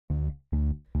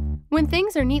When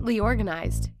things are neatly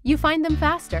organized, you find them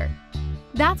faster.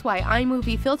 That's why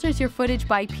iMovie filters your footage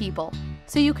by people,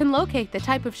 so you can locate the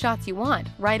type of shots you want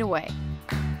right away.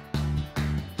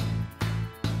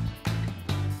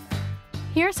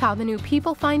 Here's how the new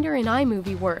People Finder in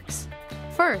iMovie works.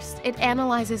 First, it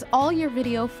analyzes all your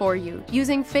video for you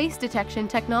using face detection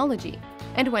technology,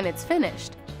 and when it's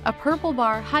finished, a purple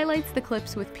bar highlights the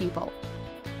clips with people.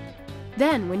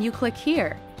 Then, when you click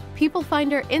here, People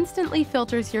Finder instantly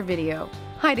filters your video,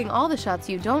 hiding all the shots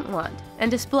you don't want and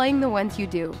displaying the ones you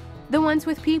do, the ones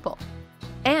with people.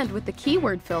 And with the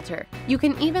keyword filter, you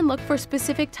can even look for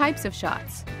specific types of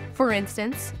shots. For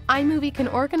instance, iMovie can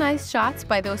organize shots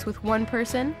by those with one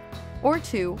person, or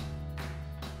two,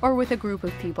 or with a group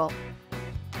of people.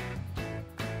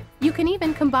 You can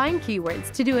even combine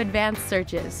keywords to do advanced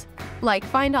searches, like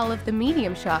find all of the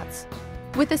medium shots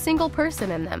with a single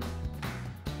person in them.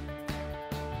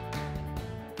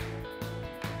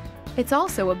 It's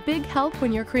also a big help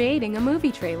when you're creating a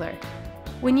movie trailer.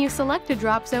 When you select a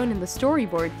drop zone in the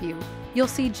storyboard view, you'll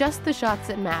see just the shots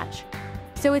that match,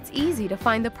 so it's easy to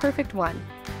find the perfect one.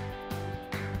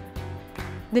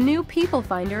 The new People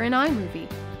Finder in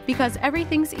iMovie, because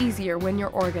everything's easier when you're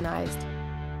organized.